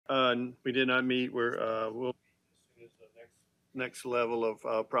We did not meet. We'll as soon as the next level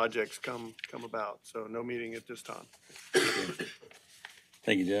of projects come about. So no meeting at this time.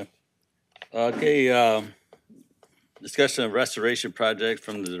 Thank you, Jeff. Okay, discussion of restoration project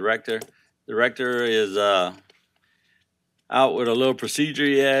from the director. Director is out with a little procedure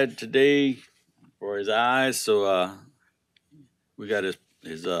he had today for his eyes, so we got his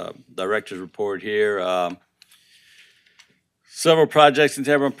director's report here. Several projects in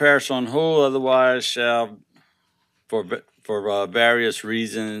Terrebonne Parish on hold, otherwise shall for various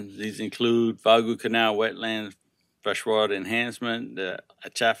reasons. These include Fagu Canal Wetlands Freshwater Enhancement, the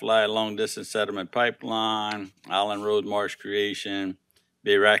Atchafalaya Long Distance Sediment Pipeline, Island Road Marsh Creation,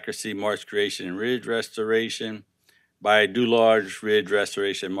 Bureaucracy Marsh Creation and Ridge Restoration, by Dularge Ridge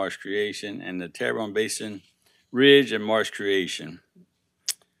Restoration Marsh Creation, and the Terrebonne Basin Ridge and Marsh Creation.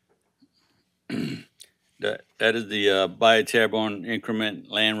 That is the Bayou Terrebonne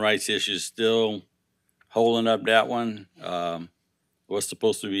increment land rights issue, still holding up that one. Was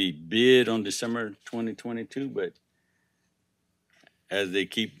supposed to be bid on December 2022, but as they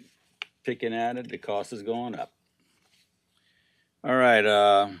keep picking at it, the cost is going up. All right,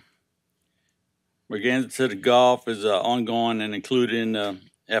 we're getting to the Gulf is ongoing and included in the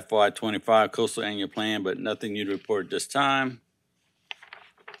FY25 Coastal Annual Plan, but nothing new to report this time.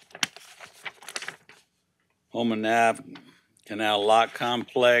 Homer Nav Canal Lock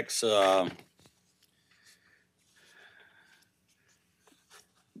Complex,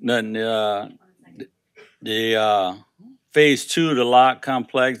 nothing, the phase 2 of the lock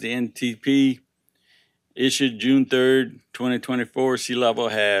complex, the NTP, issued June 3rd, 2024. Sea level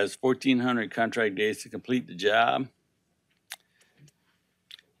has 1,400 contract days to complete the job.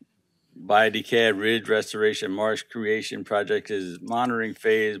 BioDeCAD Ridge Restoration Marsh Creation project is monitoring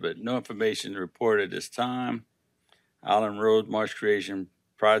phase, but no information reported at this time. Island Road Marsh Creation,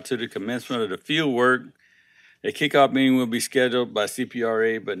 prior to the commencement of the field work, a kickoff meeting will be scheduled by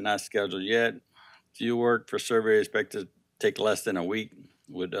CPRA, but not scheduled yet. Field work for survey is expected to take less than a week,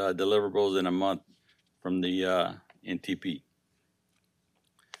 with deliverables in a month from the NTP.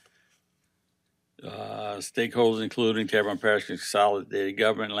 Stakeholders, including Terrebonne Parish Consolidated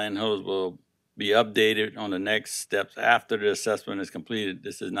Government landholders, will be updated on the next steps after the assessment is completed.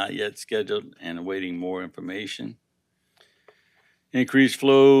 This is not yet scheduled and awaiting more information. Increased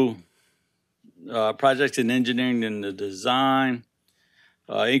flow projects in engineering and the design.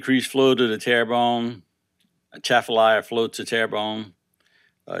 Increased flow to the Terrebonne. Atchafalaya flow to Terrebonne.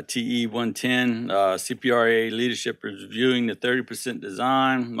 TE 110. CPRA leadership is reviewing the 30%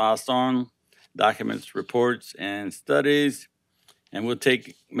 design milestone documents, reports, and studies, and we'll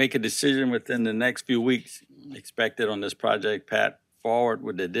make a decision within the next few weeks expected on this project. Pat forward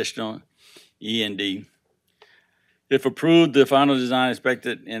with additional E&D. If approved, the final design is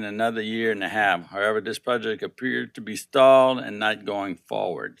expected in another year and a half. However, this project appeared to be stalled and not going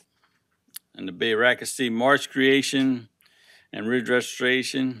forward. And the Bureaucracy Marsh Creation and Ridge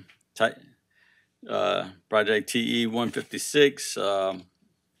Restoration, project TE 156.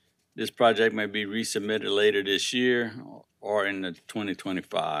 This project may be resubmitted later this year or in the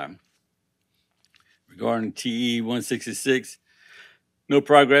 2025. Regarding TE 166, no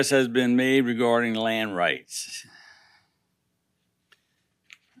progress has been made regarding land rights.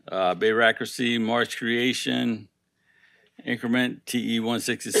 Bureaucracy Marsh Creation increment TE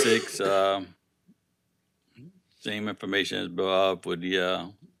 166. Same information as above with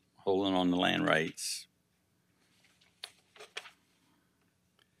the holding on the land rights.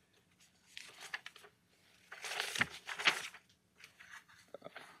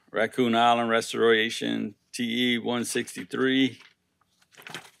 Raccoon Island Restoration TE 163.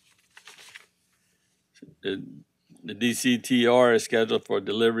 The DCTR is scheduled for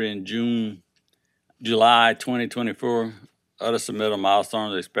delivery in July 2024. Other submittal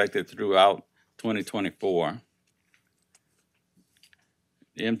milestones are expected throughout 2024.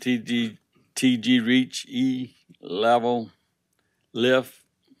 The MTG Reach E level lift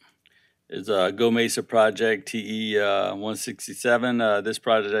is a Go Mesa project, TE 167. This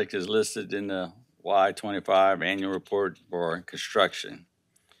project is listed in the Y25 annual report for construction.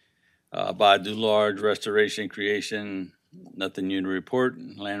 By Dularge Restoration Creation, nothing new to report.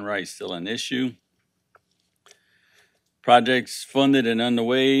 Land rights still an issue. Projects funded and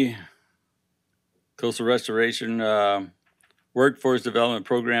underway. Coastal Restoration Workforce Development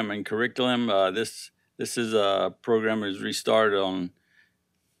Program and Curriculum. This is a program that was restarted on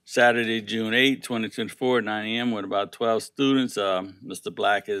Saturday, June 8, 2024 at 9 a.m. with about 12 students. Mr.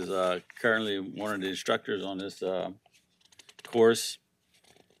 Black is currently one of the instructors on this course.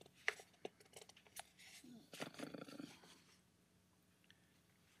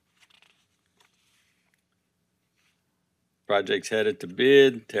 Projects headed to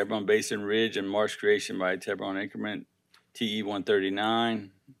bid, Terrebonne Basin Ridge and Marsh Creation by Terrebonne Increment, TE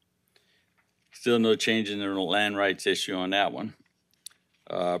 139. Still no change in the land rights issue on that one.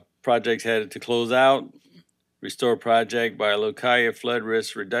 Projects headed to close out, Restore Project by Locaia Flood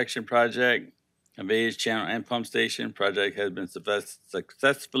Risk Reduction Project, Conveyance Channel and Pump Station. Project has been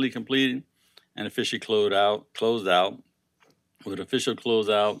successfully completed and officially closed out with official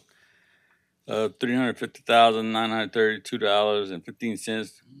closeout of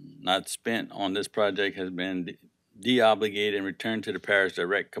 $350,932.15 not spent on this project has been de-obligated and returned to the parish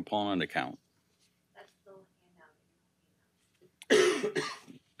direct component account.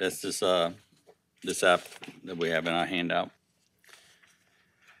 That's this app that we have in our handout.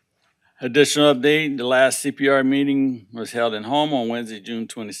 Additional update, the last CPR meeting was held in Home on Wednesday, June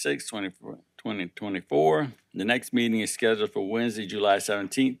 26, 2024. The next meeting is scheduled for Wednesday, July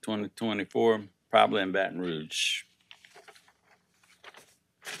 17, 2024, probably in Baton Rouge.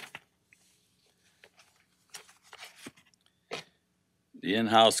 The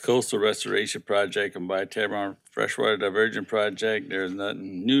in-house coastal restoration project and by Terrebonne Freshwater Diversion Project, there's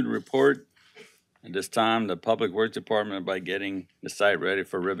nothing new to report. At this time, the Public Works Department by getting the site ready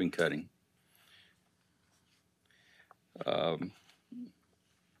for ribbon cutting.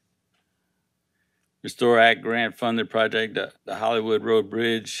 Restore Act grant funded project, the Hollywood Road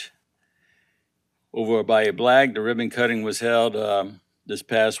Bridge over Bayou Black. The ribbon cutting was held this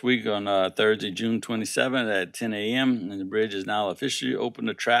past week on Thursday, June 27th at 10 a.m. and the bridge is now officially open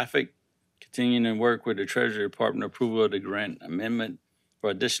to traffic. Continuing to work with the Treasury Department approval of the grant amendment for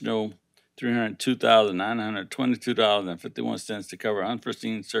additional $302,922.51 to cover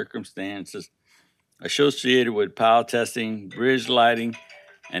unforeseen circumstances associated with pile testing, bridge lighting,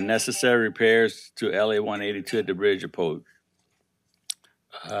 and necessary repairs to LA 182 at the bridge approach.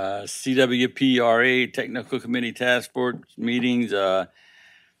 CWPRA Technical Committee Task Force meetings.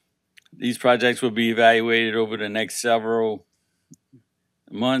 These projects will be evaluated over the next several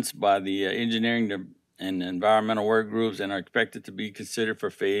months by the engineering and environmental work groups and are expected to be considered for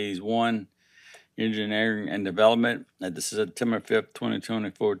Phase 1 engineering and development at the September 5th,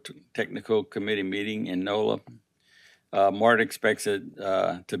 2024 Technical Committee meeting in NOLA. Mart expects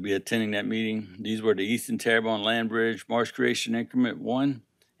to be attending that meeting. These were the Eastern Terrebonne Land Bridge, Marsh Creation Increment 1,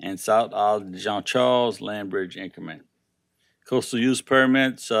 and South Isle Jean Charles Land Bridge Increment. Coastal use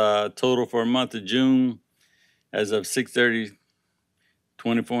permits total for a month of June as of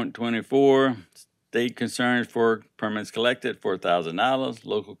 6/30/2024. State concerns, 4 permits collected, $4,000.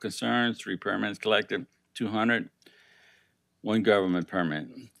 Local concerns, 3 permits collected, $200. 1 government permit,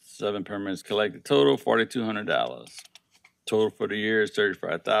 7 permits collected. Total, $4,200. Total for the year is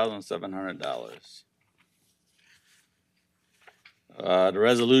 $35,700. The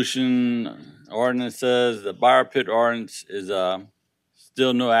resolution ordinance says the Bower Pit ordinance is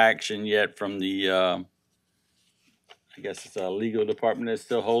still no action yet from the, I guess it's a legal department that's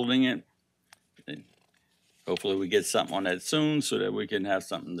still holding it. And hopefully we get something on that soon so that we can have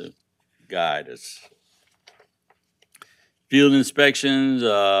something to guide us. Field inspections,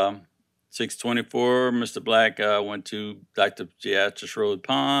 6/24, Mr. Black went to Dr. Beatrice Road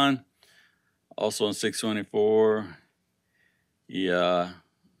Pond. Also on 6/24,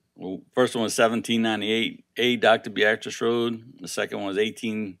 first one was 1798A Dr. Beatrice Road. The second one was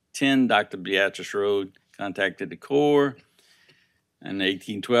 1810 Dr. Beatrice Road, contacted the Corps. And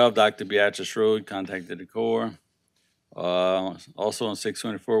 1812 Dr. Beatrice Road, contacted the Corps. Also on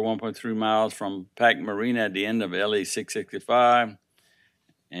 624, 1.3 miles from Pack Marina at the end of LA 665.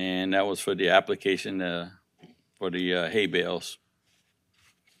 And that was for the application for the hay bales.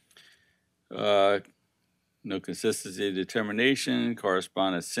 No consistency determination.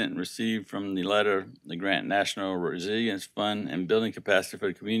 Correspondence sent and received from the letter, the Grant National Resilience Fund and Building Capacity for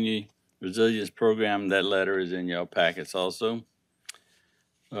the Community Resilience Program. That letter is in your packets also.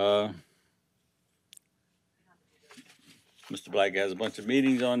 Mr. Black has a bunch of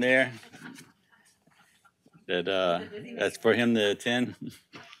meetings on there that that's for him to attend.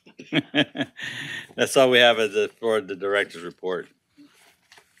 That's all we have for the director's report.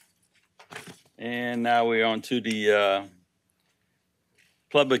 And now we're on to the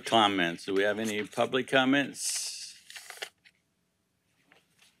public comments. Do we have any public comments?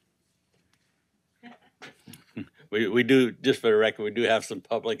 We do, just for the record, we do have some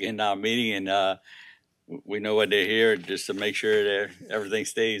public in our meeting, and we know what they're here just to make sure that everything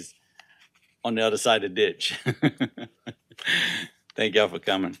stays on the other side of the ditch. Thank y'all for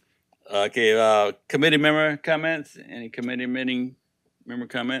coming. Okay, committee member comments? Any committee meeting member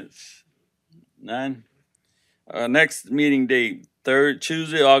comments? None? Next meeting date, Third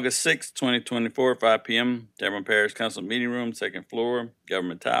Tuesday, August sixth, 2024, 5 p.m., Dearborn Parish Council Meeting Room, second floor,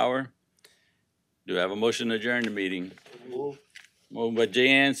 Government Tower. Do I have a motion to adjourn the meeting? Moved by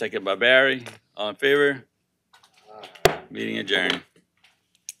Jan, second by Barry. All in favor? Meeting adjourned.